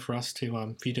easy way for us to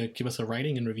for you to give us a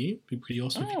rating and review. It'd be pretty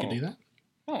awesome if you could do that.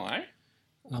 Hello.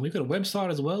 We've got a website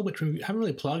as well, which we haven't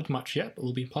really plugged much yet, but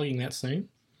we'll be plugging that soon.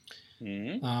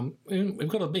 We've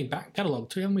got a big back catalogue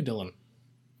too, haven't we, Dylan?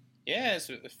 Yeah, it's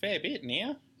a fair bit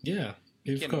now. Yeah.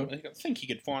 I think you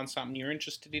could find something you're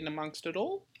interested in amongst it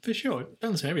all. For sure.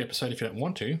 Don't listen to every episode if you don't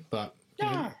want to, but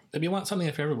there'll be something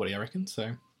there for everybody, I reckon.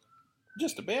 So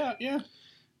just about, yeah.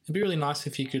 It'd be really nice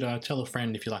if you could tell a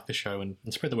friend if you like the show and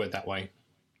spread the word that way.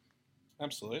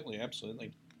 Absolutely. Do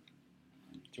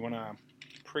you want to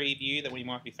preview that we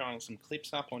might be throwing some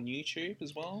clips up on YouTube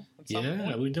as well?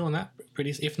 Yeah, we're doing that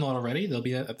pretty. If not already, they'll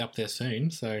be up there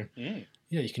soon. So yeah,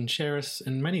 you can share us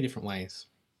in many different ways.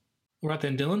 All right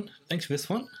then, Dylan. Thanks for this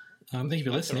one. Thank you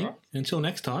for listening. Right. Until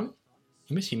next time,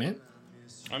 I miss you, man.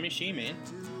 I miss you, man.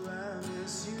 I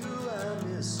miss you, I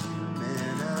miss you,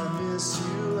 man. I miss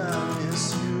you, I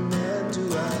miss you, man.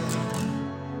 Do I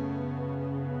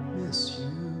miss you?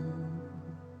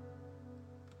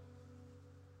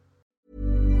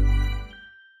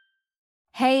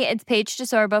 Hey, it's Paige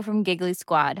DeSorbo from Giggly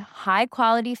Squad. High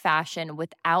quality fashion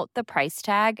without the price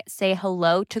tag. Say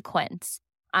hello to Quince.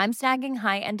 I'm snagging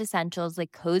high-end essentials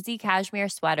like cozy cashmere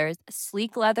sweaters,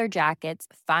 sleek leather jackets,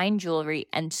 fine jewelry,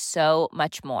 and so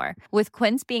much more. With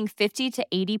Quince being 50 to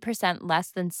 80%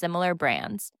 less than similar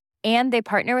brands. And they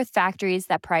partner with factories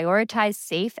that prioritize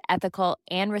safe, ethical,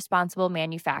 and responsible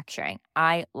manufacturing.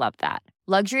 I love that.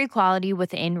 Luxury quality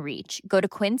within reach. Go to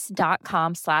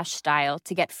quince.com/style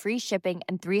to get free shipping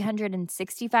and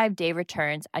 365-day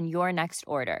returns on your next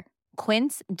order.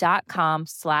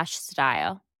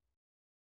 Quince.com/style.